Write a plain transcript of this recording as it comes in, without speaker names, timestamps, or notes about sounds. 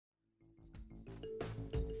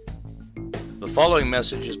The following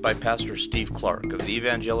message is by Pastor Steve Clark of the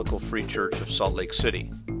Evangelical Free Church of Salt Lake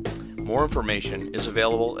City. More information is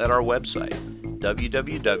available at our website,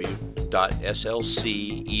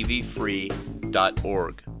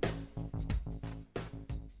 www.slcevfree.org.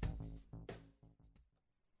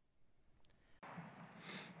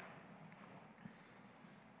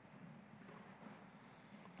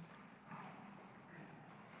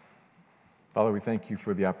 Father, we thank you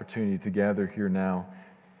for the opportunity to gather here now,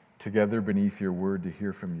 together beneath your word to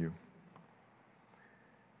hear from you.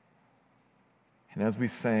 And as we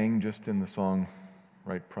sang just in the song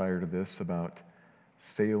right prior to this about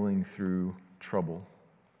sailing through trouble,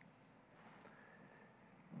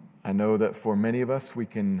 I know that for many of us we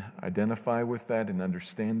can identify with that and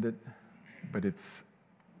understand it, but it's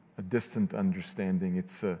a distant understanding.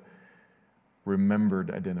 It's a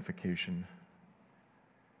remembered identification.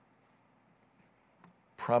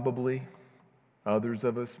 Probably others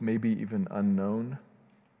of us, maybe even unknown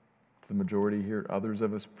to the majority here, others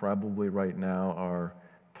of us probably right now are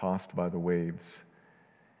tossed by the waves,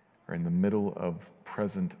 are in the middle of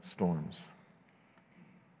present storms.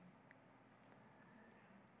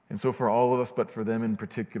 And so for all of us, but for them in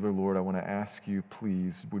particular, Lord, I want to ask you,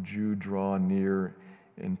 please, would you draw near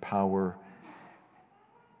in power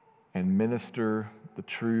and minister the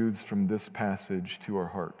truths from this passage to our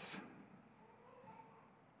hearts?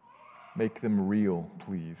 Make them real,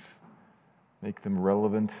 please. Make them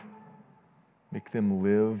relevant. Make them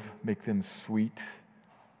live. Make them sweet.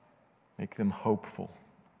 Make them hopeful.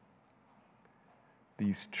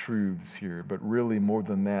 These truths here, but really more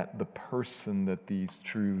than that, the person that these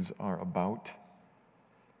truths are about.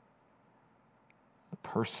 The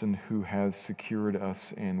person who has secured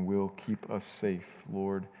us and will keep us safe.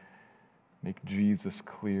 Lord, make Jesus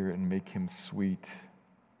clear and make him sweet.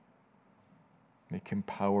 Make him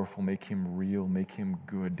powerful, make him real, make him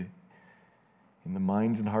good in the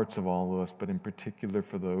minds and hearts of all of us, but in particular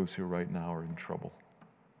for those who right now are in trouble.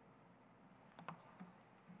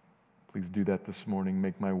 Please do that this morning.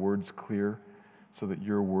 Make my words clear so that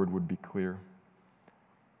your word would be clear.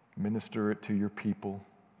 Minister it to your people.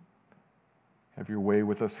 Have your way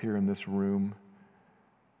with us here in this room.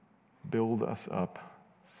 Build us up.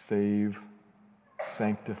 Save,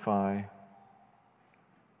 sanctify,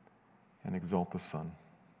 and exalt the Son.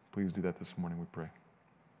 Please do that this morning, we pray.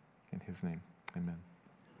 In his name, amen.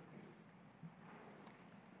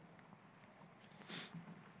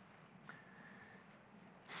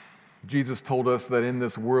 Jesus told us that in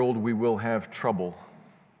this world we will have trouble.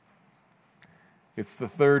 It's the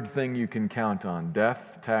third thing you can count on: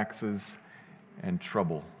 death, taxes, and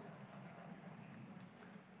trouble.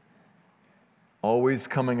 Always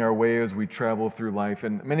coming our way as we travel through life.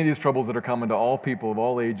 And many of these troubles that are common to all people of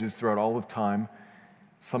all ages throughout all of time,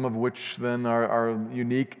 some of which then are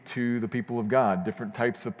unique to the people of God, different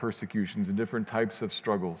types of persecutions and different types of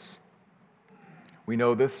struggles. We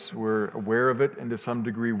know this, we're aware of it, and to some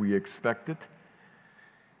degree we expect it.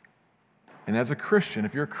 And as a Christian,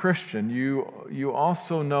 if you're a Christian, you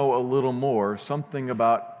also know a little more, something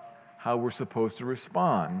about how we're supposed to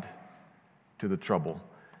respond to the trouble.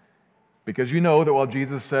 Because you know that while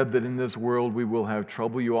Jesus said that in this world we will have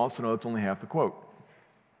trouble, you also know it's only half the quote.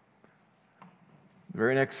 The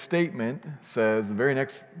very next statement says, the very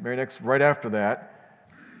next, right after that,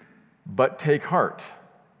 but take heart,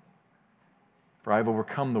 for I have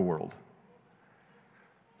overcome the world.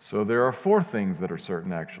 So there are four things that are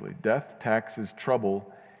certain, actually: death, taxes,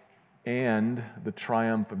 trouble, and the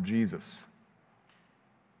triumph of Jesus.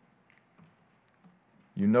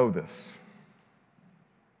 You know this.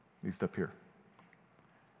 At least up here.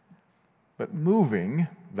 But moving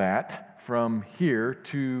that from here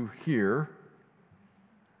to here,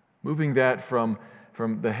 moving that from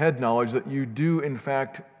the head knowledge that you do in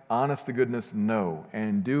fact, honest to goodness, know,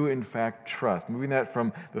 and do in fact trust, moving that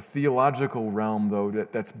from the theological realm, though,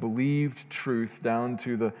 that's believed truth, down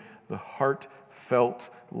to the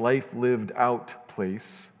heartfelt, life-lived-out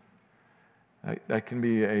place, that can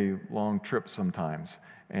be a long trip sometimes.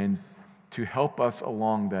 And to help us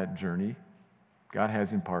along that journey, God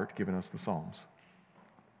has in part given us the Psalms.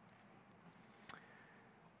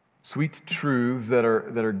 Sweet truths that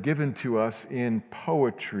are given to us in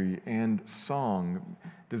poetry and song,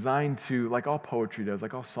 designed to, like all poetry does,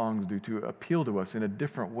 like all songs do, to appeal to us in a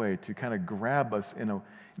different way, to kind of grab us in a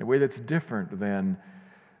way that's different than,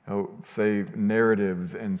 say,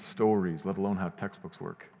 narratives and stories, let alone how textbooks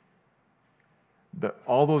work.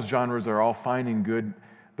 All those genres are all fine and good.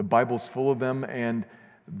 The Bible's full of them, and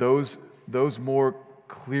those more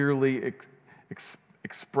clearly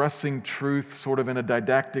expressing truth sort of in a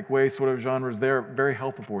didactic way, sort of genres. They're very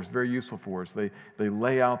helpful for us, very useful for us. They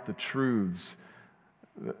lay out the truths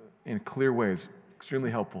in clear ways,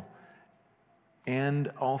 extremely helpful.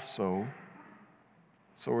 And also,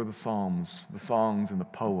 so are the psalms, the songs, and the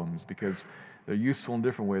poems, because they're useful in a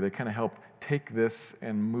different way. They kind of help take this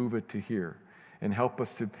and move it to here and help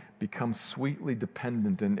us to become sweetly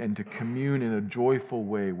dependent and to commune in a joyful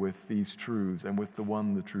way with these truths and with the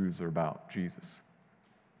one the truths are about, Jesus.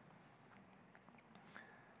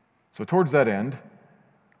 So towards that end,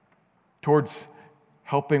 towards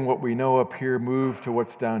helping what we know up here move to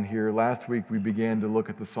what's down here, last week we began to look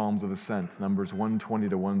at the Psalms of Ascent, Numbers 120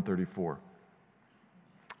 to 134.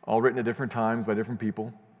 All written at different times by different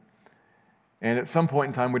people. And at some point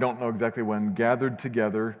in time, we don't know exactly when, gathered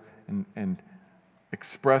together and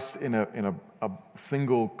expressed in a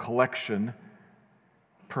single collection,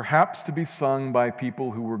 perhaps to be sung by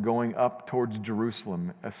people who were going up towards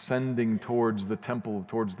Jerusalem, ascending towards the temple,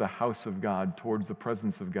 towards the house of God, towards the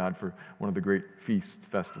presence of God for one of the great feasts,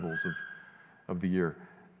 festivals of the year.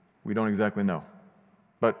 We don't exactly know.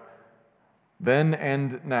 But then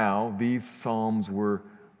and now, these psalms were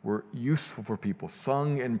useful for people,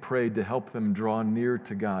 sung and prayed to help them draw near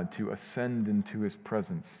to God, to ascend into His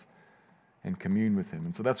presence and commune with Him.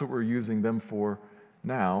 And so that's what we're using them for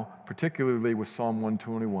now, particularly with Psalm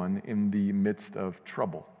 121 in the midst of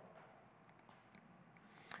trouble.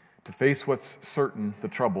 To face what's certain, the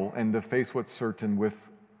trouble, and to face what's certain with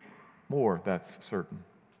more that's certain,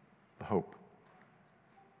 the hope.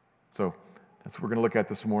 So that's what we're going to look at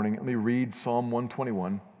this morning. Let me read Psalm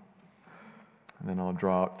 121, and then I'll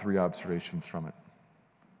draw out 3 observations from it.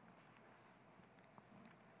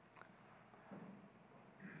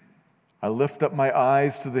 I lift up my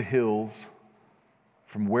eyes to the hills.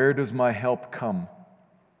 From where does my help come?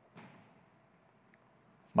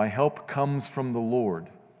 My help comes from the Lord,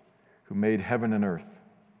 who made heaven and earth.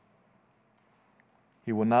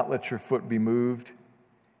 He will not let your foot be moved.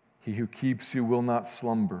 He who keeps you will not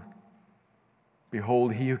slumber.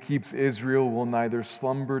 Behold, he who keeps Israel will neither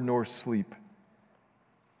slumber nor sleep.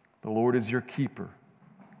 The Lord is your keeper.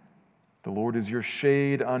 The Lord is your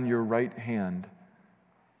shade on your right hand.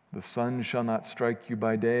 The sun shall not strike you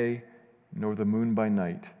by day, nor the moon by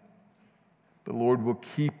night. The Lord will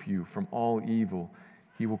keep you from all evil.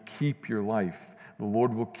 He will keep your life. The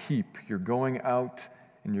Lord will keep your going out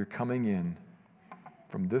and your coming in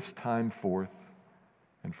from this time forth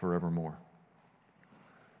and forevermore.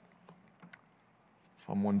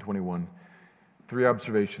 Psalm 121. 3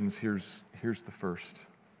 observations. Here's the first.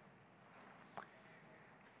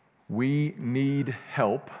 We need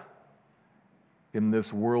help in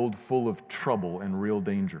this world full of trouble and real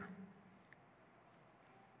danger.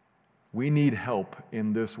 We need help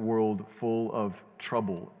in this world full of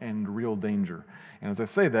trouble and real danger. And as I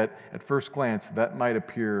say that, at first glance, that might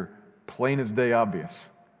appear plain as day obvious.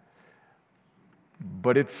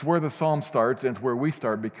 But it's where the psalm starts, and it's where we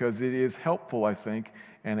start, because it is helpful, I think,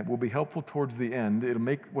 and it will be helpful towards the end. It'll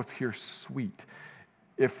make what's here sweet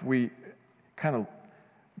if we kind of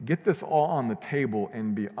get this all on the table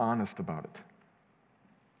and be honest about it.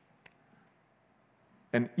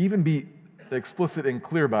 And even be explicit and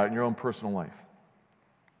clear about it in your own personal life.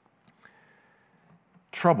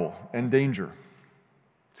 Trouble and danger.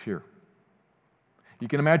 It's here. You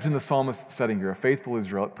can imagine the psalmist setting here, a faithful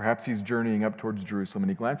Israelite. Perhaps he's journeying up towards Jerusalem,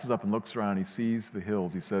 and he glances up and looks around. He sees the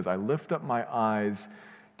hills. He says, I lift up my eyes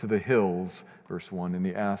to the hills, verse 1, and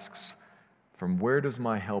he asks, from where does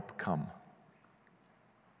my help come?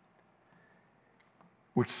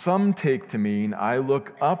 Which some take to mean, I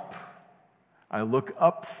look up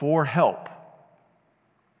for help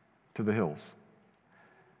to the hills.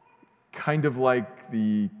 Kind of like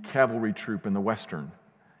the cavalry troop in the Western.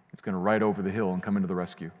 It's going to ride over the hill and come into the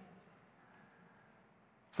rescue.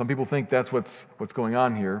 Some people think that's what's going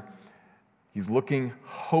on here. He's looking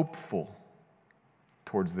hopeful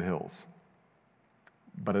towards the hills.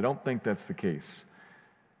 But I don't think that's the case.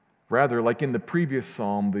 Rather, like in the previous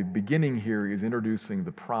psalm, the beginning here is introducing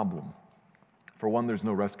the problem. For one, there's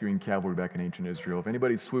no rescuing cavalry back in ancient Israel. If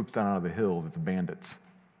anybody swoops down out of the hills, it's bandits.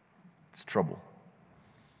 It's trouble.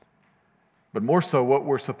 But more so, what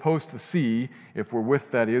we're supposed to see, if we're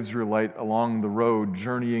with that Israelite along the road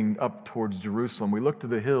journeying up towards Jerusalem, we look to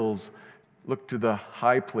the hills, look to the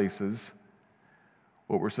high places.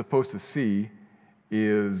 What we're supposed to see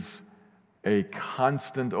is a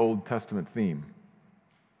constant Old Testament theme.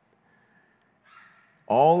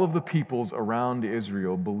 All of the peoples around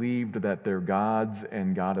Israel believed that their gods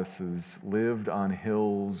and goddesses lived on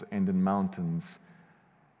hills and in mountains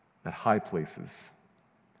at high places.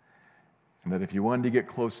 And that if you wanted to get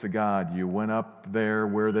close to God, you went up there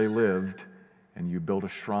where they lived and you built a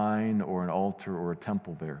shrine or an altar or a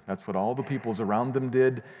temple there. That's what all the peoples around them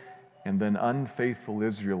did, and then unfaithful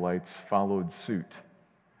Israelites followed suit.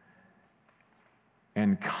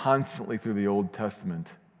 And constantly through the Old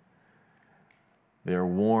Testament, they are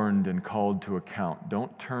warned and called to account.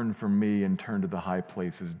 Don't turn from me and turn to the high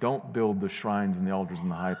places. Don't build the shrines and the altars in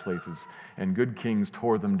the high places. And good kings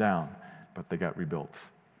tore them down, but they got rebuilt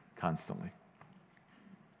constantly.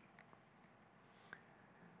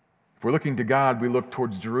 If we're looking to God, we look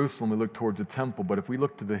towards Jerusalem, we look towards the temple. But if we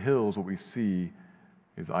look to the hills, what we see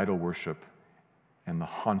is idol worship and the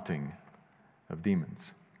haunting of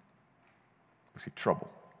demons. We see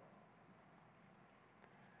trouble.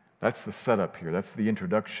 That's the setup here. That's the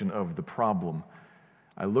introduction of the problem.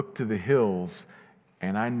 I look to the hills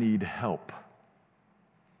and I need help.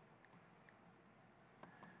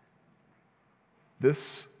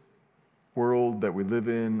 This world that we live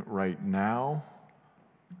in right now,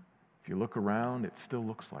 if you look around, it still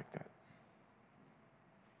looks like that.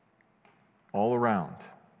 All around.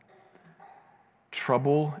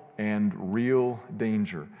 Trouble and real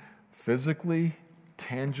danger. Physically,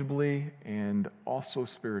 tangibly, and also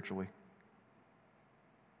spiritually.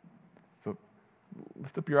 So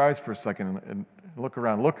lift up your eyes for a second and look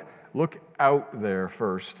around. Look out there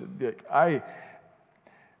first. I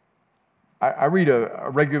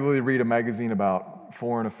regularly read a magazine about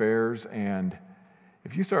foreign affairs, and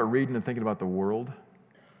if you start reading and thinking about the world,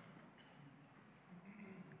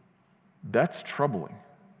 that's troubling.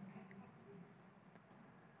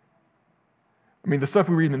 I mean, the stuff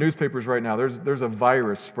we read in the newspapers right now, there's a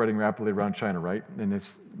virus spreading rapidly around China, right? And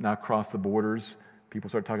it's now crossed the borders. People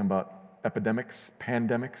start talking about epidemics,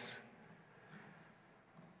 pandemics.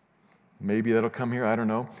 Maybe that'll come here, I don't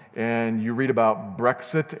know. And you read about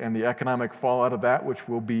Brexit and the economic fallout of that, which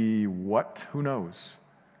will be what? Who knows?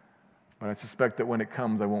 But I suspect that when it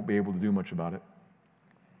comes, I won't be able to do much about it.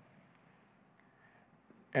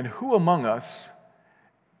 And who among us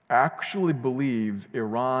actually believes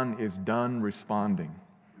Iran is done responding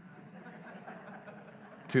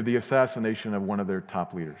to the assassination of one of their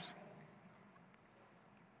top leaders?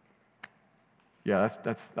 Yeah,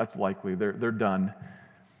 that's likely. They're done.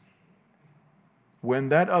 When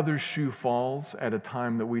that other shoe falls at a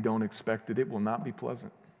time that we don't expect it, it will not be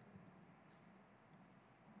pleasant.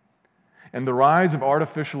 And the rise of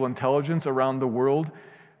artificial intelligence around the world,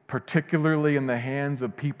 particularly in the hands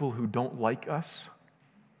of people who don't like us,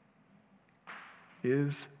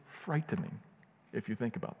 is frightening, if you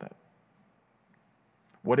think about that.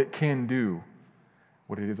 What it can do,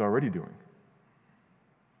 what it is already doing.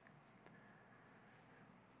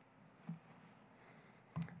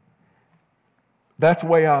 That's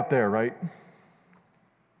way out there, right?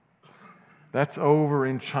 That's over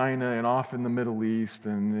in China and off in the Middle East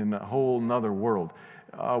and in a whole nother world.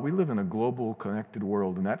 We live in a global, connected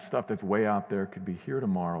world, and that stuff that's way out there could be here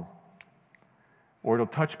tomorrow. Or it'll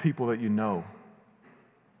touch people that you know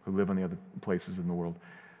who live in the other places in the world.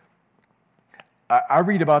 I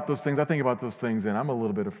read about those things, I think about those things, and I'm a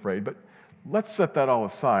little bit afraid, but let's set that all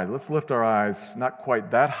aside. Let's lift our eyes not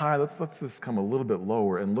quite that high. Let's just come a little bit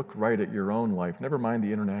lower and look right at your own life. Never mind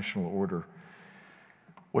the international order.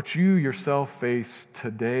 What you yourself face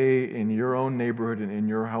today in your own neighborhood and in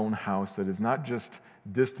your own house that is not just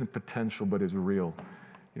distant potential but is real.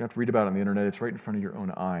 You don't have to read about it on the internet. It's right in front of your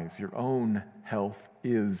own eyes. Your own health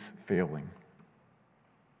is failing.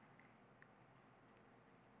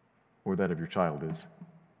 Or that of your child is.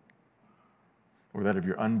 Or that of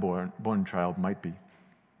your unborn child might be. Is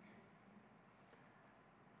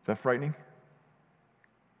that frightening?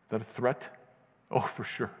 Is that a threat? Oh, for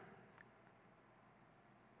sure.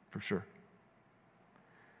 For sure.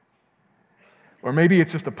 Or maybe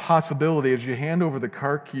it's just a possibility as you hand over the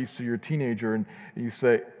car keys to your teenager and you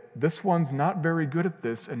say, this one's not very good at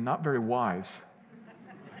this and not very wise.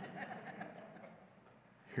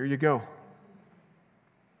 Here you go.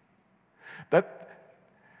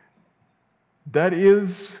 That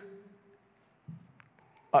is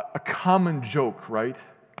a common joke, right?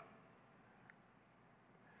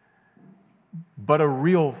 But a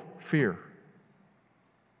real fear.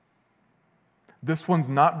 This one's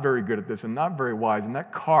not very good at this and not very wise, and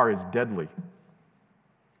that car is deadly.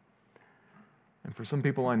 And for some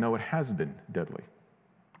people I know, it has been deadly.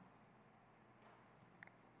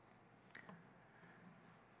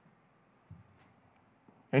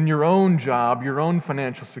 And your own job, your own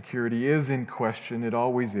financial security is in question. It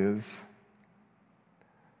always is.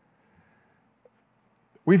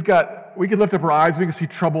 We can lift up our eyes, we can see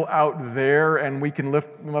trouble out there, and we can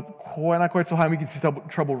lift them up not quite so high, we can see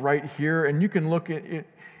trouble right here, and you can look at it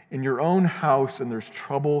in your own house, and there's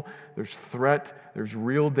trouble, there's threat, there's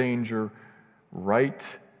real danger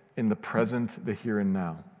right in the present, the here and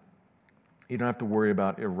now. You don't have to worry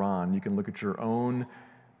about Iran. You can look at your own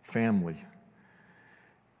family.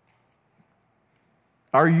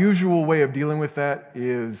 Our usual way of dealing with that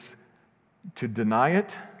is to deny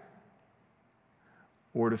it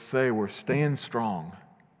or to say we're staying strong.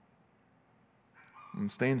 I'm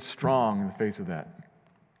staying strong in the face of that.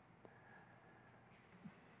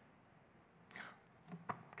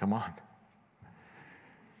 Come on.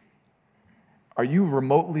 Are you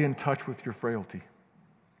remotely in touch with your frailty?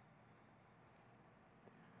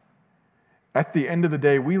 At the end of the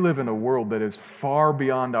day, we live in a world that is far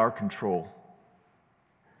beyond our control.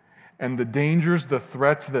 And the dangers, the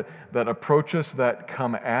threats that approach us, that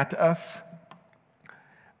come at us,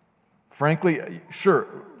 frankly, sure,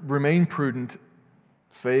 remain prudent,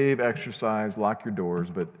 save, exercise, lock your doors,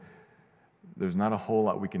 but there's not a whole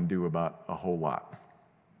lot we can do about a whole lot.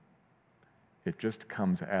 It just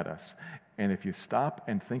comes at us. And if you stop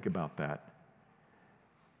and think about that,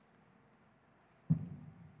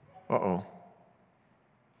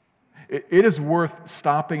 it is worth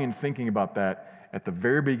stopping and thinking about that at the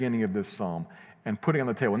very beginning of this psalm and putting on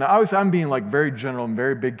the table. Now, obviously, I'm being like very general and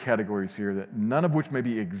very big categories here, that none of which may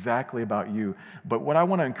be exactly about you. But what I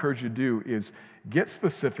want to encourage you to do is get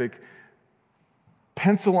specific,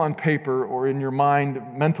 pencil on paper or in your mind,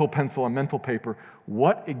 mental pencil on mental paper.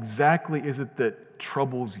 What exactly is it that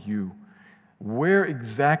troubles you? Where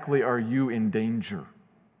exactly are you in danger?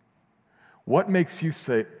 What makes you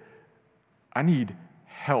say, I need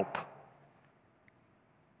help?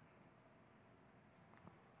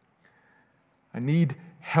 I need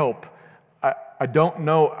help. I don't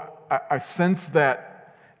know. I sense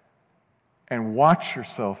that. And watch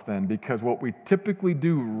yourself then, because what we typically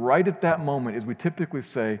do right at that moment is we typically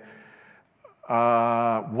say,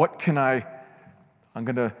 I'm going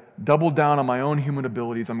to double down on my own human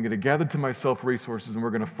abilities. I'm going to gather to myself resources, and we're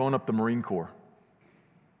going to phone up the Marine Corps.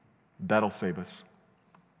 That'll save us.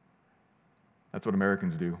 That's what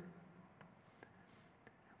Americans do.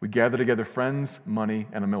 We gather together friends, money,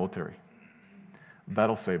 and a military.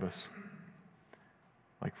 That'll save us.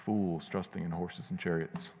 Like fools trusting in horses and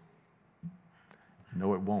chariots.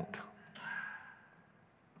 No, it won't.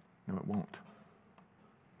 No, it won't.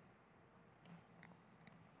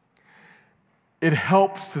 It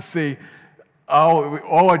helps to see,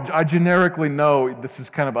 I generically know, this is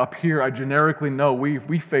kind of up here, I generically know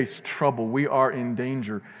we face trouble, we are in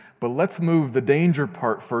danger. But let's move the danger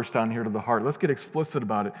part first down here to the heart. Let's get explicit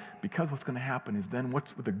about it, because what's going to happen is then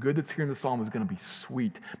the good that's here in the psalm is going to be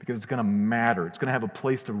sweet, because it's going to matter. It's going to have a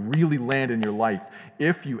place to really land in your life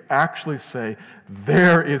if you actually say,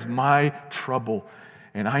 there is my trouble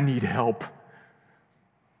and I need help.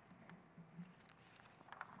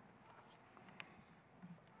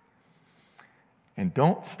 And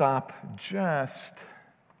don't stop just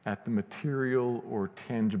at the material or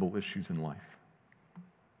tangible issues in life.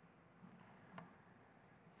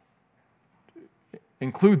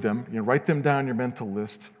 Include them, write them down on your mental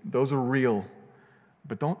list. Those are real.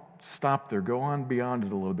 But don't stop there. Go on beyond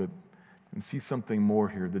it a little bit and see something more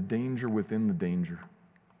here, the danger within the danger.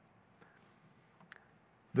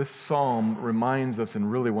 This psalm reminds us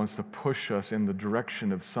and really wants to push us in the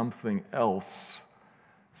direction of something else,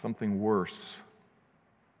 something worse.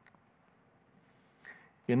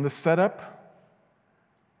 In the setup,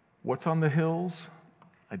 what's on the hills?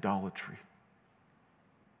 Idolatry.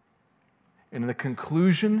 And in the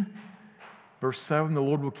conclusion, verse 7, the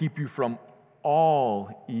Lord will keep you from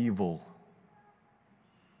all evil.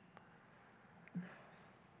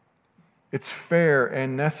 It's fair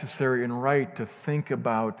and necessary and right to think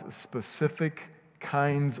about specific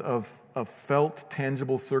kinds of felt,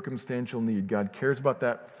 tangible, circumstantial need. God cares about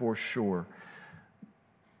that for sure.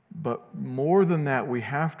 But more than that, we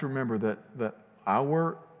have to remember that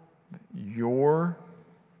your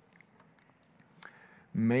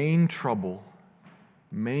main trouble,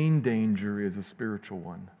 main danger is a spiritual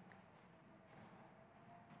one,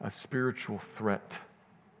 a spiritual threat.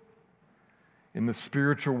 In the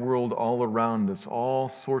spiritual world all around us, all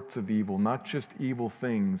sorts of evil, not just evil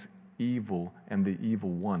things, evil and the evil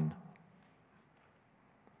one.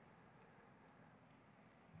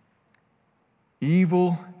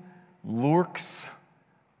 Evil lurks,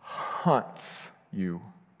 hunts you,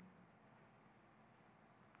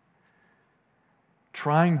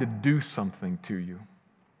 trying to do something to you,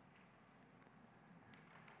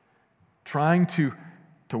 trying to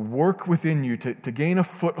work within you, to gain a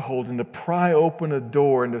foothold and to pry open a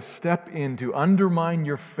door and to step in, to undermine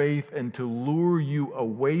your faith and to lure you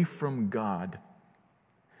away from God,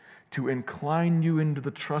 to incline you into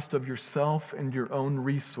the trust of yourself and your own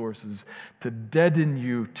resources, to deaden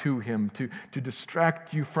you to him, to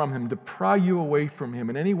distract you from him, to pry you away from him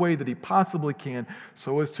in any way that he possibly can,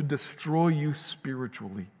 so as to destroy you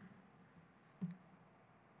spiritually.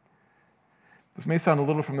 This may sound a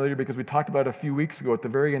little familiar because we talked about it a few weeks ago at the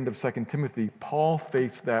very end of 2 Timothy. Paul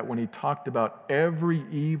faced that when he talked about every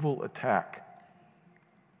evil attack,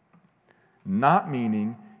 not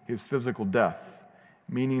meaning his physical death,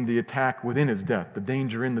 meaning the attack within his death, the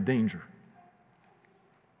danger in the danger.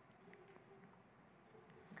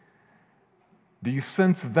 Do you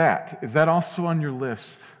sense that? Is that also on your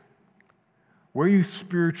list? Where are you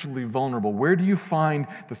spiritually vulnerable? Where do you find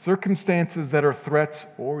the circumstances that are threats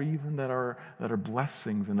or even that are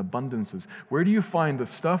blessings and abundances? Where do you find the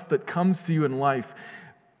stuff that comes to you in life,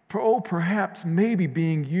 perhaps maybe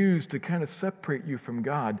being used to kind of separate you from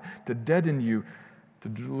God, to deaden you, to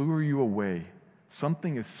lure you away?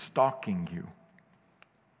 Something is stalking you,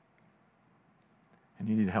 and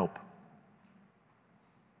you need help.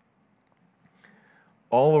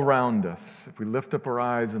 All around us, if we lift up our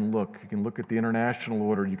eyes and look, you can look at the international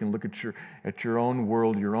order, you can look at your own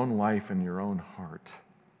world, your own life, and your own heart.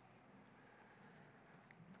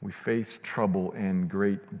 We face trouble and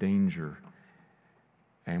great danger,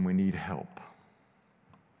 and we need help.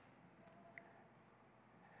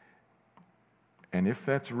 And if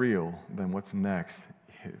that's real, then what's next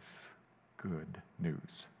is good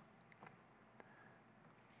news.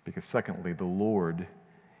 Because secondly, the Lord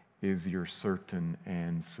is your certain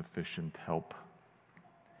and sufficient help,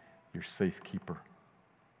 your safekeeper.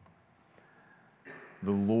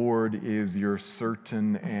 The Lord is your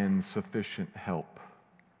certain and sufficient help,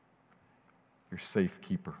 your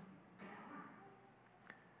safekeeper.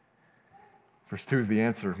 Verse 2 is the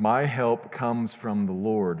answer. My help comes from the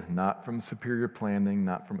Lord, not from superior planning,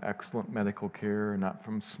 not from excellent medical care, not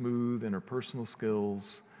from smooth interpersonal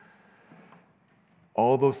skills.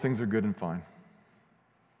 All those things are good and fine.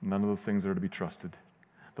 None of those things are to be trusted.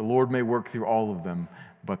 The Lord may work through all of them,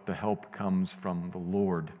 but the help comes from the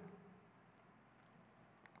Lord,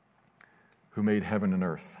 who made heaven and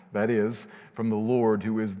earth. That is, from the Lord,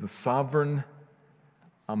 who is the sovereign,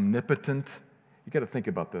 omnipotent. You got to think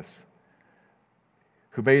about this.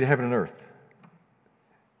 Who made heaven and earth.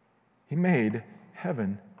 He made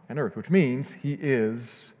heaven and earth, which means he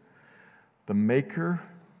is the maker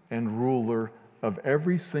and ruler of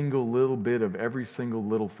every single little bit of every single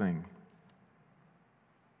little thing,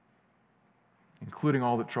 including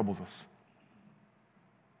all that troubles us.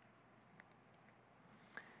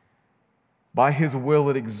 By his will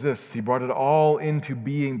it exists. He brought it all into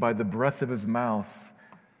being by the breath of his mouth.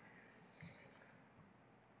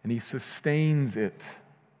 And he sustains it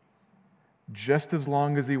just as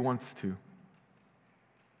long as he wants to.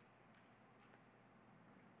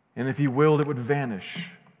 And if he willed, it would vanish,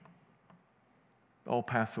 all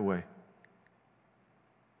pass away.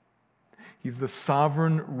 He's the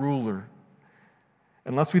sovereign ruler.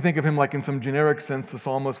 Unless we think of him like in some generic sense, the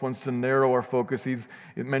psalmist wants to narrow our focus. It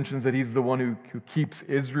mentions that he's the one who keeps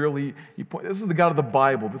Israel. This is the God of the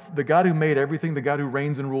Bible. The God who made everything, the God who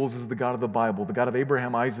reigns and rules is the God of the Bible, the God of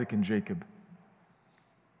Abraham, Isaac, and Jacob,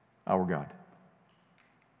 our God.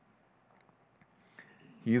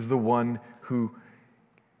 He is the one who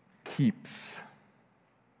keeps.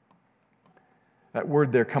 That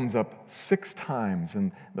word there comes up 6 times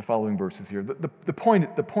in the following verses here. The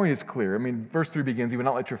point is clear. I mean, verse 3 begins, he will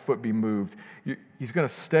not let your foot be moved. He's going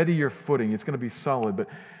to steady your footing. It's going to be solid. But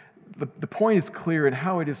the point is clear in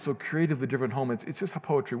how it is so creatively different home. It's just how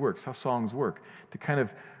poetry works, how songs work, to kind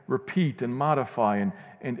of repeat and modify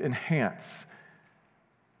and enhance.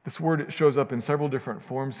 This word shows up in several different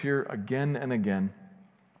forms here again and again.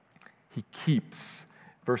 He keeps.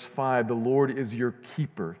 Verse 5, the Lord is your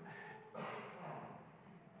keeper.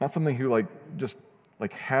 Not something who just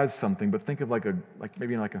has something, but think of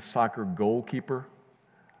maybe like a soccer goalkeeper,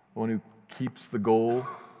 the one who keeps the goal,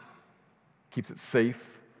 keeps it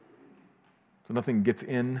safe, so nothing gets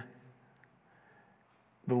in.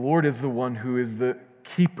 The Lord is the one who is the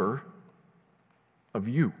keeper of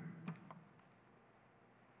you.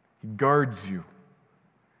 He guards you.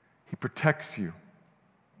 He protects you.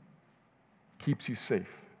 Keeps you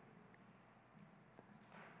safe.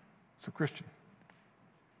 So, Christian,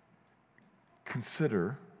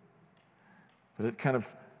 consider, let it kind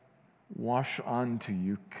of wash onto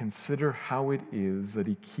you. Consider how it is that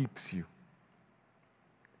he keeps you.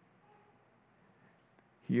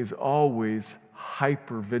 He is always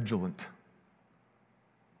hyper vigilant.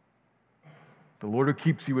 The Lord who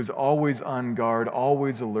keeps you is always on guard,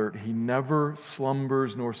 always alert. He never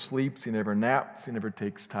slumbers nor sleeps. He never naps. He never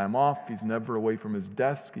takes time off. He's never away from his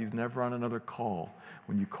desk. He's never on another call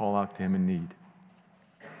when you call out to him in need.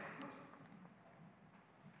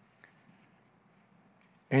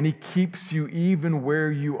 And he keeps you even where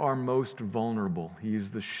you are most vulnerable. He is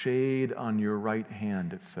the shade on your right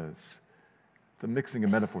hand, it says. It's a mixing of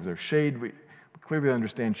metaphors there. Shade, we clearly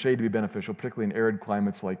understand shade to be beneficial, particularly in arid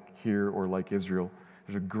climates like here or like Israel.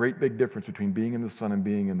 There's a great big difference between being in the sun and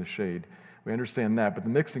being in the shade. We understand that, but the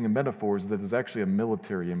mixing of metaphors is that there's actually a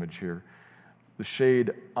military image here. The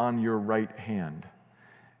shade on your right hand.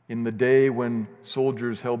 In the day when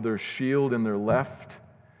soldiers held their shield in their left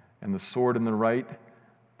and the sword in the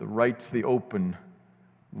right's the open,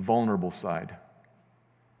 vulnerable side.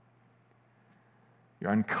 You're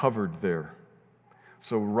uncovered there.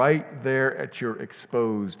 So right there at your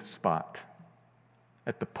exposed spot,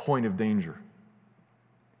 at the point of danger,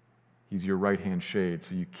 he's your right-hand shade,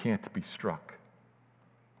 so you can't be struck.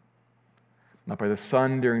 Not by the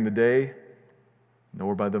sun during the day,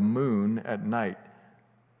 nor by the moon at night.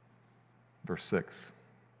 Verse 6,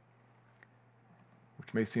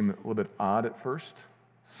 which may seem a little bit odd at first.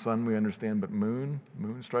 Sun we understand, but moon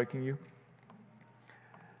striking you?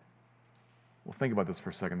 Well, think about this for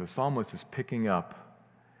a second. The psalmist is picking up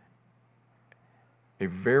a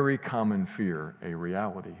very common fear, a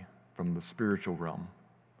reality from the spiritual realm,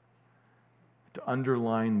 to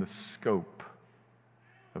underline the scope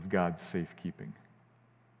of God's safekeeping.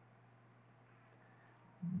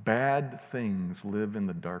 Bad things live in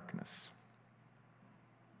the darkness.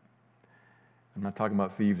 I'm not talking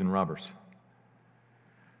about thieves and robbers.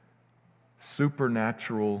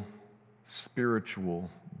 Supernatural, spiritual,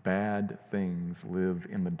 bad things live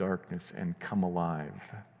in the darkness and come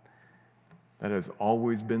alive. That has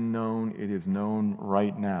always been known. It is known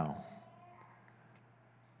right now.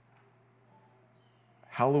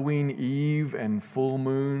 Halloween Eve and full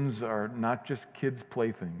moons are not just kids'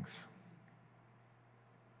 playthings.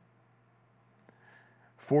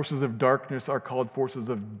 Forces of darkness are called forces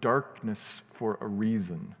of darkness for a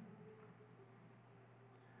reason.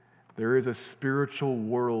 There is a spiritual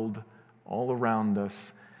world all around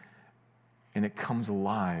us, and it comes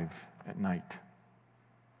alive at night.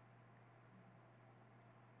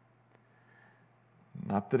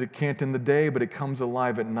 Not that it can't in the day, but it comes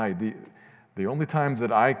alive at night. The only times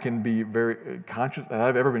that I can be very conscious, that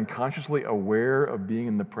I've ever been consciously aware of being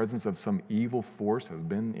in the presence of some evil force has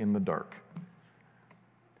been in the dark.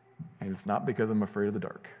 And it's not because I'm afraid of the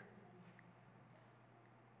dark.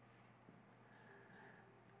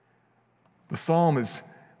 The psalm is,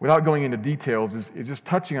 without going into details, is just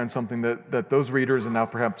touching on something that those readers, and now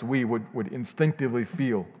perhaps we, would instinctively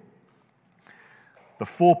feel. The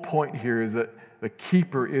full point here is that the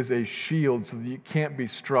keeper is a shield so that you can't be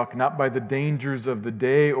struck, not by the dangers of the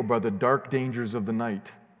day or by the dark dangers of the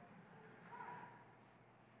night,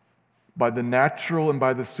 by the natural and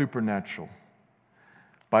by the supernatural,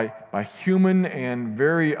 by human and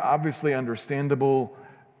very obviously understandable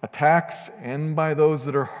attacks, and by those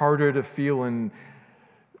that are harder to feel and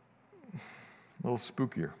a little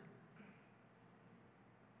spookier.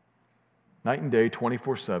 Night and day,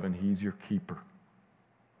 24/7, he's your keeper.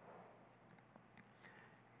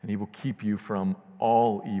 And he will keep you from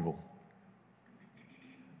all evil.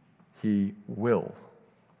 He will.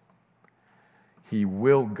 He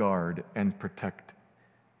will guard and protect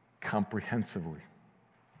comprehensively.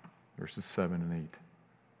 Verses 7 and 8.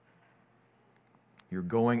 You're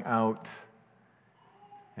going out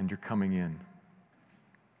and you're coming in.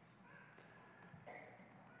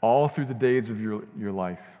 All through the days of your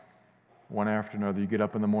life, one after another, you get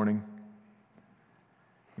up in the morning,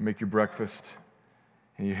 you make your breakfast,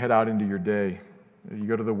 and you head out into your day. You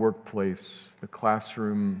go to the workplace, the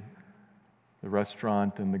classroom, the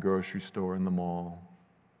restaurant, and the grocery store, and the mall.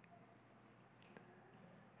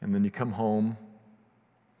 And then you come home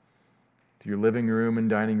to your living room and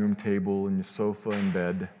dining room table and your sofa and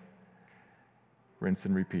bed. Rinse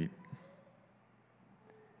and repeat.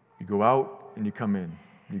 You go out and you come in.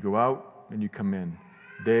 You go out and you come in.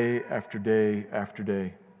 Day after day after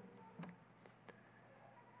day.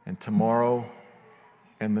 And tomorrow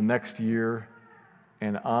and the next year,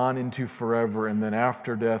 and on into forever, and then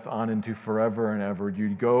after death, on into forever and ever. You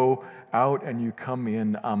go out and you come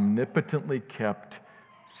in, omnipotently kept,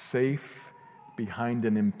 safe behind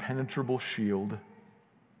an impenetrable shield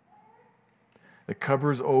that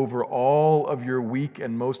covers over all of your weak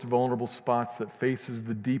and most vulnerable spots, that faces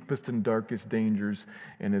the deepest and darkest dangers,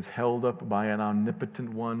 and is held up by an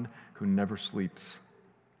omnipotent one who never sleeps.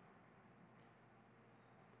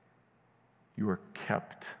 You are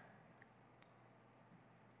kept.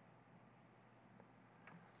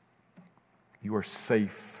 You are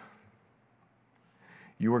safe.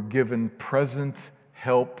 You are given present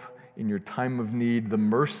help in your time of need, the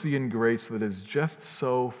mercy and grace that is just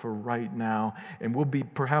so for right now and will be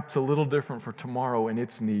perhaps a little different for tomorrow and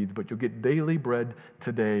its needs, but you'll get daily bread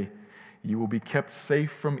today. You will be kept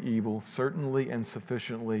safe from evil, certainly and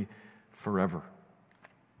sufficiently forever.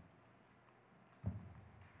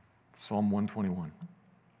 Psalm 121.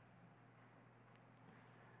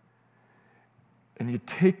 And you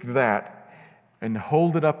take that and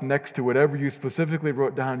hold it up next to whatever you specifically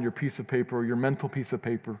wrote down on your piece of paper or your mental piece of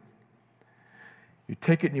paper. You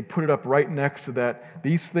take it and you put it up right next to that.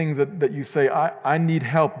 These things that you say, I need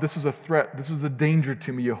help. This is a threat. This is a danger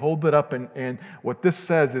to me. You hold it up and what this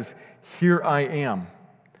says is, here I am.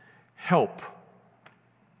 Help.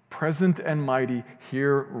 Present and mighty,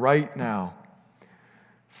 here right now.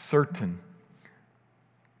 Certain.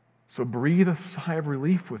 So breathe a sigh of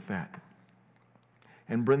relief with that.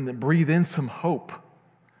 And breathe in some hope.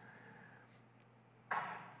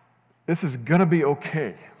 This is going to be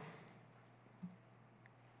okay.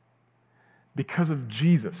 Because of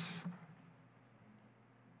Jesus.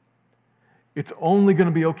 It's only going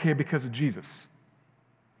to be okay because of Jesus.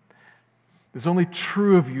 It's only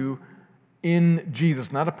true of you in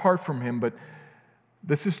Jesus, not apart from Him, but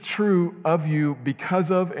this is true of you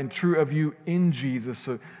because of and true of you in Jesus.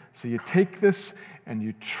 So you take this and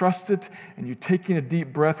you trust it and you take in a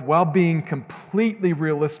deep breath while being completely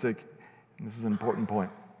realistic. And this is an important point.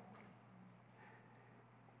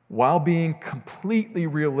 While being completely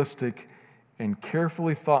realistic and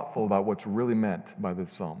carefully thoughtful about what's really meant by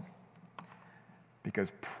this psalm.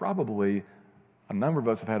 Because probably a number of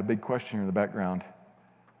us have had a big question here in the background.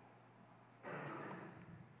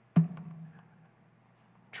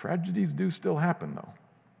 Tragedies do still happen, though.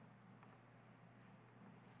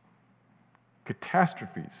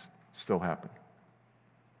 Catastrophes still happen.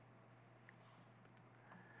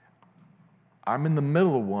 I'm in the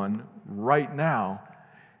middle of one right now,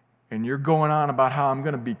 and you're going on about how I'm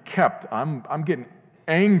going to be kept. I'm getting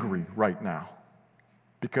angry right now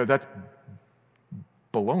because that's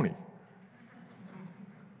baloney.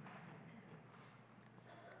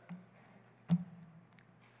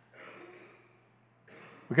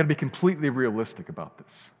 We've got to be completely realistic about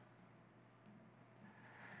this.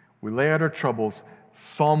 We lay out our troubles,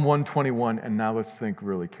 Psalm 121, and now let's think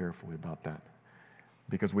really carefully about that.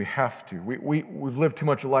 Because we have to. We've lived too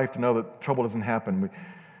much of life to know that trouble doesn't happen.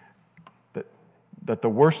 That the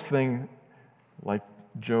worst thing, like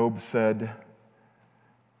Job said,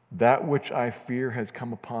 that which I fear has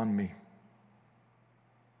come upon me.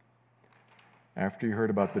 After he heard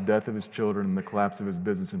about the death of his children and the collapse of his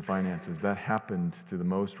business and finances, that happened to the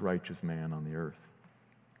most righteous man on the earth.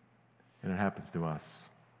 And it happens to us.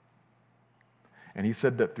 And he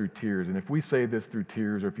said that through tears. And if we say this through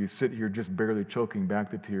tears, or if you sit here just barely choking back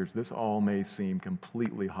the tears, this all may seem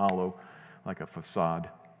completely hollow, like a facade.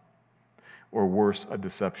 Or worse, a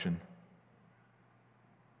deception.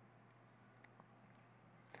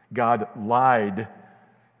 God lied,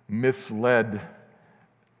 misled,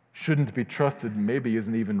 shouldn't be trusted, maybe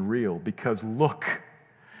isn't even real. Because look,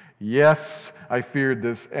 yes, I feared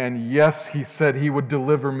this, and yes, He said He would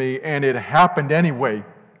deliver me, and it happened anyway.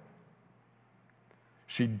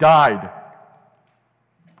 She died.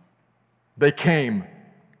 They came.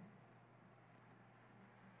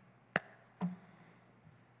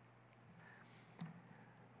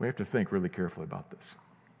 We have to think really carefully about this.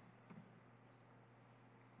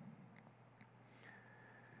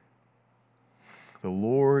 The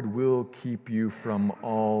Lord will keep you from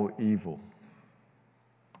all evil.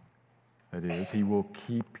 That is, He will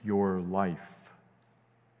keep your life.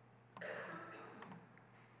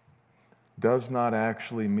 Does not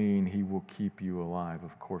actually mean He will keep you alive.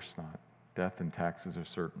 Of course not. Death and taxes are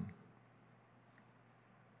certain.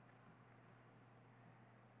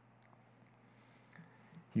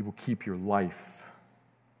 He will keep your life.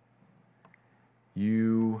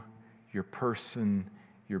 You, your person,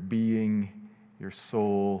 your being, your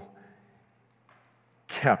soul,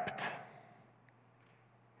 kept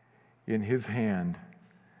in His hand,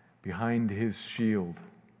 behind His shield,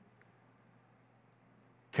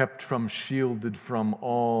 kept from, shielded from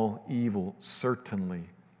all evil, certainly.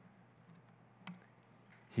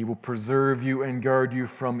 He will preserve you and guard you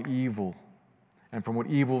from evil, and from what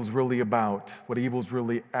evil is really about, what evil is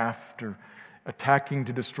really after, attacking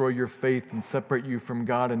to destroy your faith and separate you from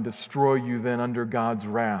God and destroy you then under God's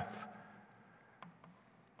wrath.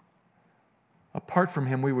 Apart from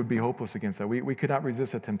Him, we would be hopeless against that. We could not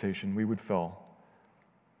resist that temptation. We would fall.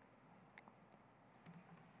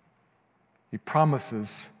 He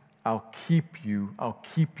promises I'll keep you. I'll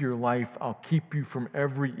keep your life. I'll keep you from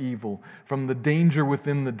every evil, from the danger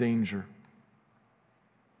within the danger.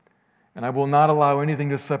 And I will not allow anything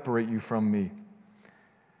to separate you from me.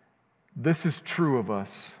 This is true of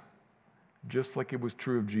us, just like it was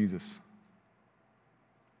true of Jesus.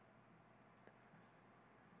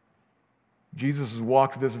 Jesus has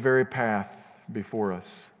walked this very path before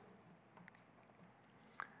us.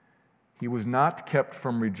 He was not kept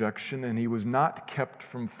from rejection, and he was not kept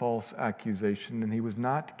from false accusation, and he was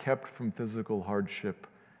not kept from physical hardship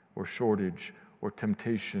or shortage or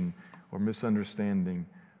temptation or misunderstanding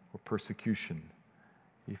or persecution.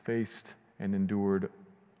 He faced and endured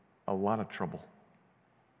a lot of trouble.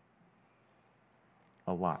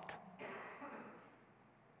 A lot.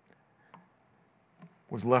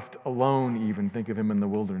 Was left alone even, think of him in the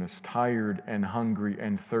wilderness, tired and hungry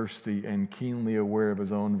and thirsty and keenly aware of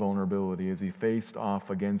his own vulnerability as he faced off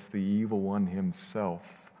against the evil one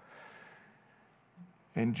himself.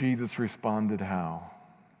 And Jesus responded how?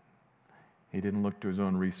 He didn't look to his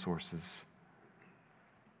own resources.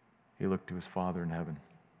 He looked to his Father in heaven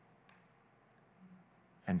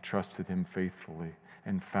and trusted him faithfully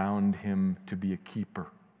and found him to be a keeper.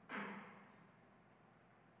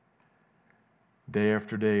 Day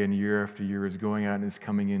after day and year after year is going out and is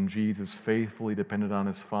coming in. Jesus faithfully depended on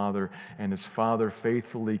his Father, and his Father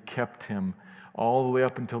faithfully kept him all the way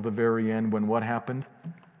up until the very end, when what happened?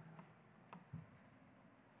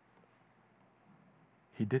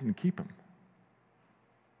 He didn't keep him.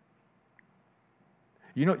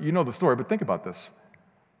 You know the story, but think about this.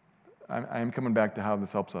 I am coming back to how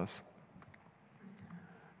this helps us.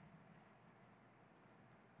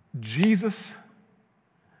 Jesus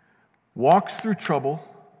walks through trouble.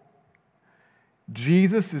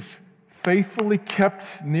 Jesus is faithfully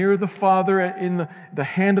kept near the Father, in the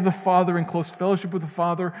hand of the Father, in close fellowship with the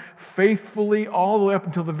Father, faithfully all the way up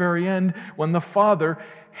until the very end, when the Father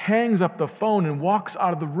hangs up the phone and walks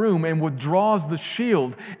out of the room and withdraws the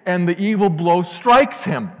shield, and the evil blow strikes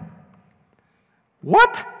him.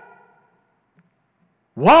 What?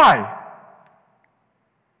 Why?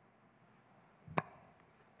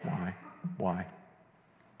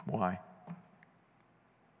 Why?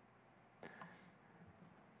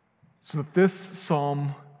 So that this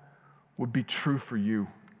psalm would be true for you.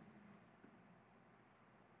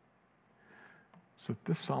 So that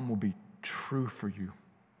this psalm will be true for you.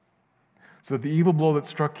 So that the evil blow that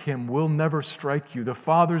struck him will never strike you. The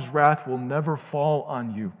Father's wrath will never fall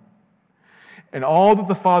on you. And all that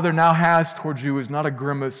the Father now has towards you is not a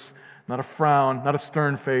grimace, not a frown, not a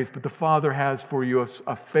stern face, but the Father has for you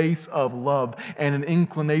a face of love and an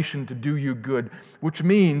inclination to do you good, which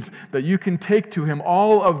means that you can take to him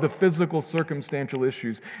all of the physical, circumstantial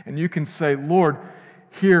issues, and you can say, Lord,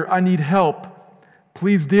 here, I need help.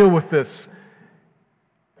 Please deal with this.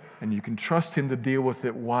 And you can trust him to deal with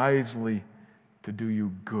it wisely, to do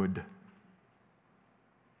you good.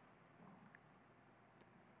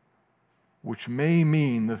 Which may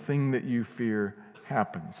mean the thing that you fear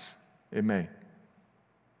happens. It may.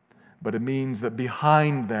 But it means that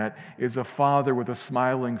behind that is a Father with a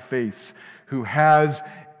smiling face who has,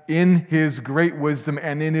 in his great wisdom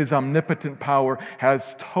and in his omnipotent power,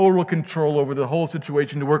 has total control over the whole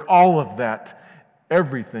situation to work all of that,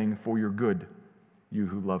 everything for your good, you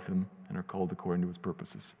who love him and are called according to his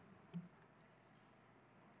purposes.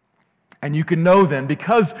 And you can know then,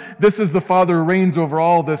 because this is the Father who reigns over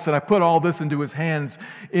all this, and I put all this into his hands,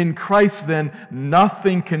 in Christ then,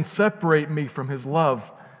 nothing can separate me from his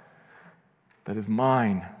love that is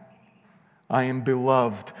mine. I am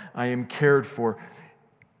beloved. I am cared for.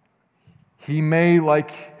 He may,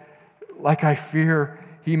 like I fear,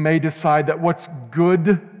 he may decide that what's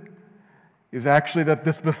good is actually that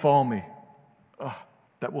this befall me.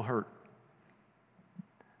 That will hurt.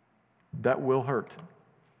 That will hurt.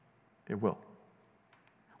 It will.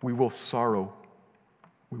 We will sorrow.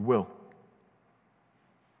 We will.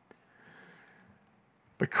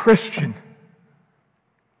 But Christian,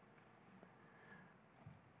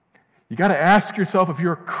 you got to ask yourself if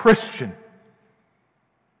you're a Christian.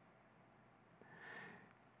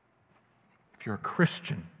 If you're a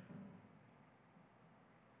Christian,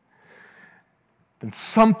 then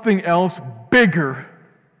something else bigger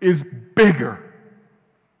is bigger.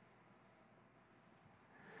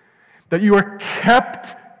 That you are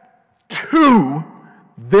kept to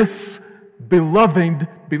this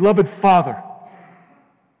beloved Father.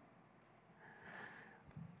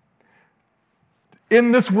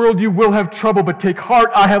 In this world you will have trouble, but take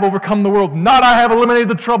heart, I have overcome the world. Not I have eliminated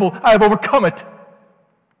the trouble, I have overcome it.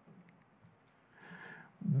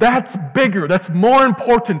 That's bigger, that's more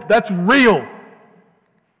important, that's real.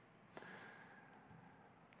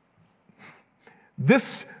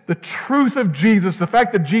 The truth of Jesus, the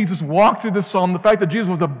fact that Jesus walked through this psalm, the fact that Jesus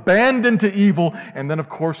was abandoned to evil, and then, of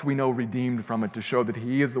course, we know redeemed from it to show that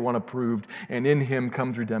he is the one approved, and in him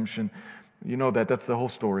comes redemption. You know that. That's the whole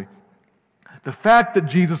story. The fact that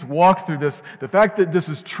Jesus walked through this, the fact that this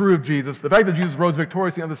is true of Jesus, the fact that Jesus rose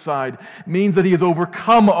victoriously on the other side means that he has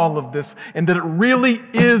overcome all of this and that it really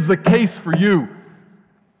is the case for you.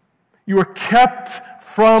 You are kept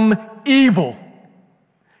from evil,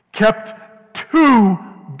 kept to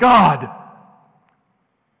God.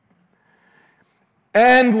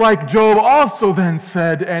 And like Job also then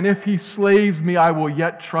said, and if he slays me, I will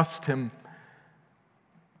yet trust him,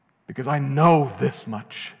 because I know this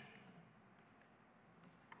much.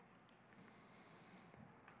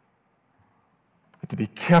 To be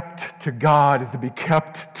kept to God is to be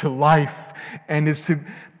kept to life, and is to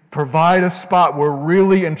provide a spot where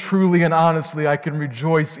really and truly and honestly I can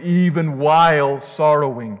rejoice even while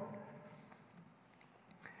sorrowing.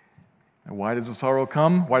 And why does the sorrow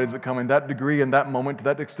come? Why does it come in that degree, in that moment, to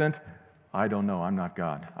that extent? I don't know. I'm not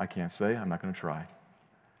God. I can't say. I'm not going to try.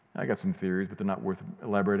 I got some theories, but they're not worth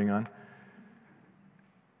elaborating on.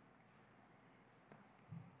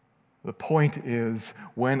 The point is,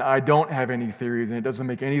 when I don't have any theories and it doesn't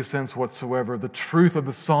make any sense whatsoever, the truth of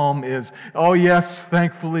the psalm is, oh yes,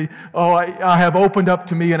 thankfully, I have opened up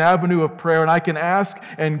to me an avenue of prayer and I can ask,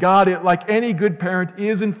 and God, like any good parent,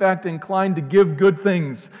 is in fact inclined to give good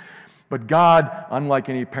things. But God, unlike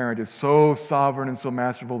any parent, is so sovereign and so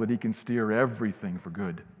masterful that he can steer everything for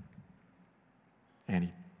good. And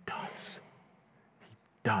he does. He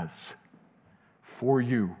does. For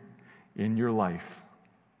you, in your life.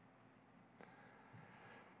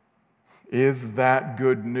 Is that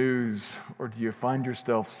good news? Or do you find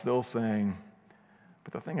yourself still saying,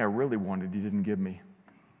 but the thing I really wanted, you didn't give me?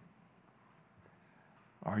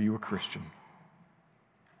 Are you a Christian?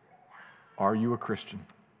 Are you a Christian?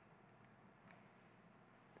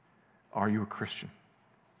 Are you a Christian?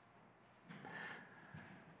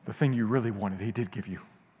 The thing you really wanted, he did give you.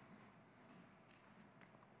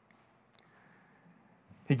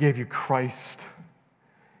 He gave you Christ.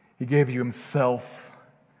 He gave you himself.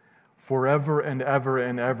 Forever and ever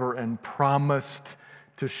and ever, and promised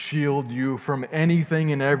to shield you from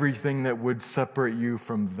anything and everything that would separate you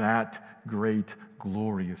from that great,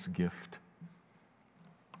 glorious gift.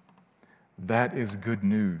 That is good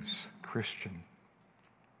news, Christian.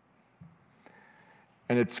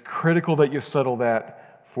 And it's critical that you settle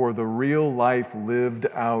that for the real life lived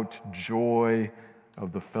out joy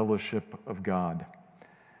of the fellowship of God.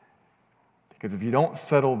 Because if you don't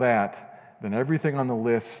settle that, then everything on the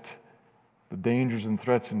list, the dangers and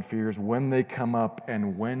threats and fears, when they come up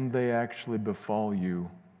and when they actually befall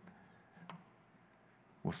you,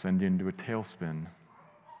 will send you into a tailspin,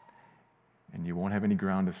 and you won't have any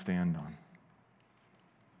ground to stand on.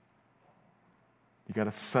 You got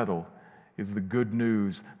to settle. Is the good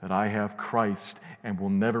news that I have Christ and will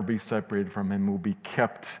never be separated from him, will be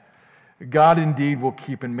kept. God indeed will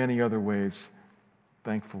keep in many other ways,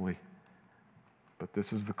 thankfully. But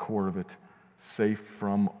this is the core of it. Safe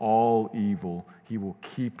from all evil. He will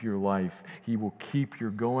keep your life. He will keep your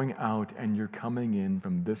going out and your coming in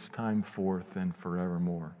from this time forth and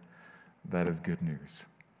forevermore. That is good news.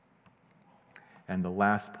 And the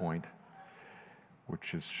last point,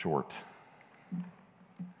 which is short.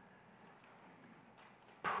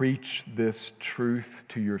 Preach this truth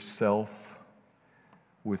to yourself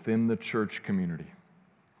within the church community.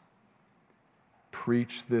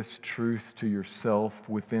 Preach this truth to yourself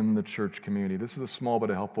within the church community. This is a small but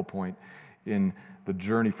a helpful point in the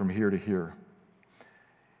journey from here to here.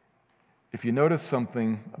 If you notice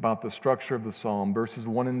something about the structure of the psalm, verses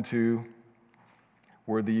 1 and 2,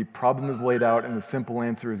 where the problem is laid out and the simple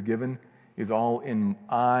answer is given, is all in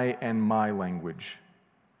I and my language.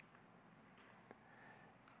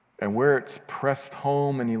 And where it's pressed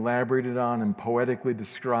home and elaborated on and poetically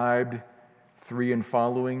described, 3 and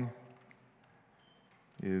following,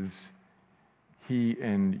 is he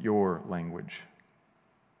and your language.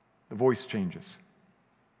 The voice changes.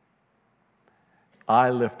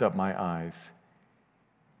 I lift up my eyes.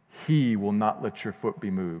 He will not let your foot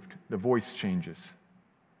be moved. The voice changes,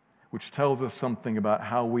 which tells us something about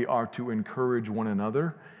how we are to encourage one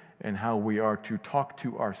another and how we are to talk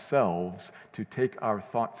to ourselves, to take our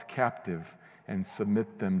thoughts captive and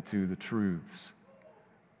submit them to the truths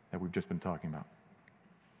that we've just been talking about.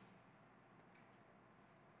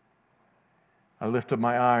 I lift up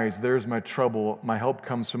my eyes. There's my trouble. My help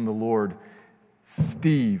comes from the Lord.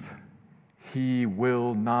 Steve, he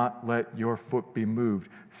will not let your foot be moved.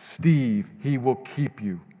 Steve, he will keep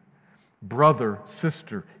you. Brother,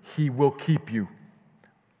 sister, he will keep you.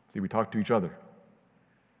 See, we talk to each other.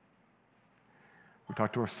 We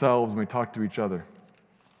talk to ourselves and we talk to each other.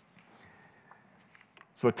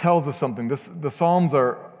 So it tells us something. The Psalms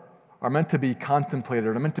are meant to be contemplated,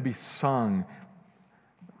 they're meant to be sung,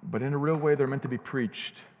 but in a real way, they're meant to be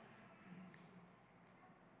preached.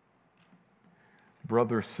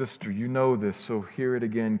 Brother, sister, you know this, so hear it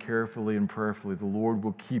again carefully and prayerfully. The Lord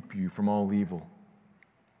will keep you from all evil.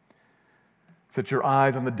 Set your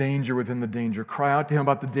eyes on the danger within the danger. Cry out to Him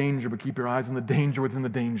about the danger, but keep your eyes on the danger within the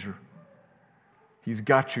danger. He's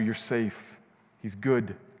got you. You're safe. He's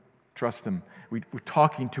good. Trust Him. We're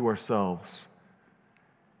talking to ourselves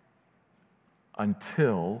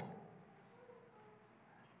until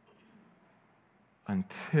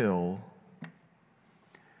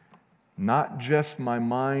not just my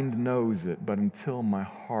mind knows it, but until my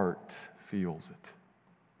heart feels it.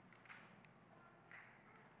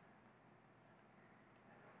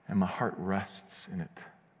 And my heart rests in it.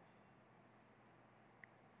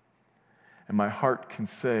 And my heart can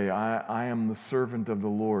say, I am the servant of the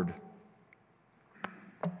Lord.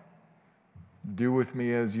 Do with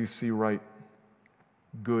me as you see right,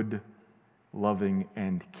 good, loving,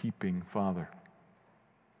 and keeping Father.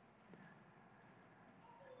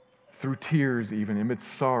 Through tears even, amidst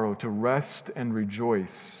sorrow, to rest and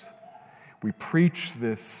rejoice. We preach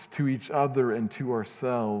this to each other and to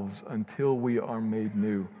ourselves until we are made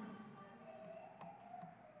new.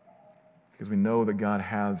 Because we know that God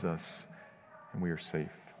has us and we are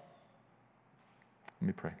safe. Let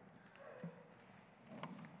me pray.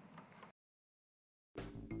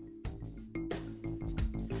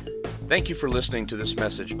 Thank you for listening to this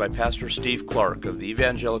message by Pastor Steve Clark of the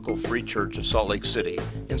Evangelical Free Church of Salt Lake City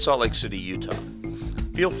in Salt Lake City, Utah.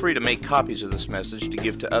 Feel free to make copies of this message to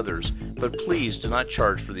give to others, but please do not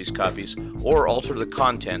charge for these copies or alter the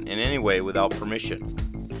content in any way without permission.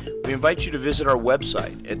 We invite you to visit our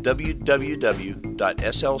website at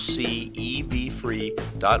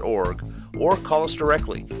www.slcevfree.org or call us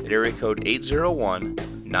directly at area code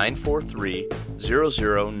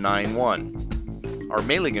 801-943-0091. Our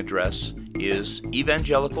mailing address is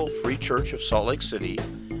Evangelical Free Church of Salt Lake City,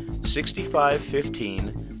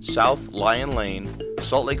 6515 South Lion Lane,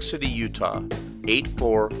 Salt Lake City, Utah,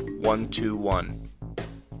 84121.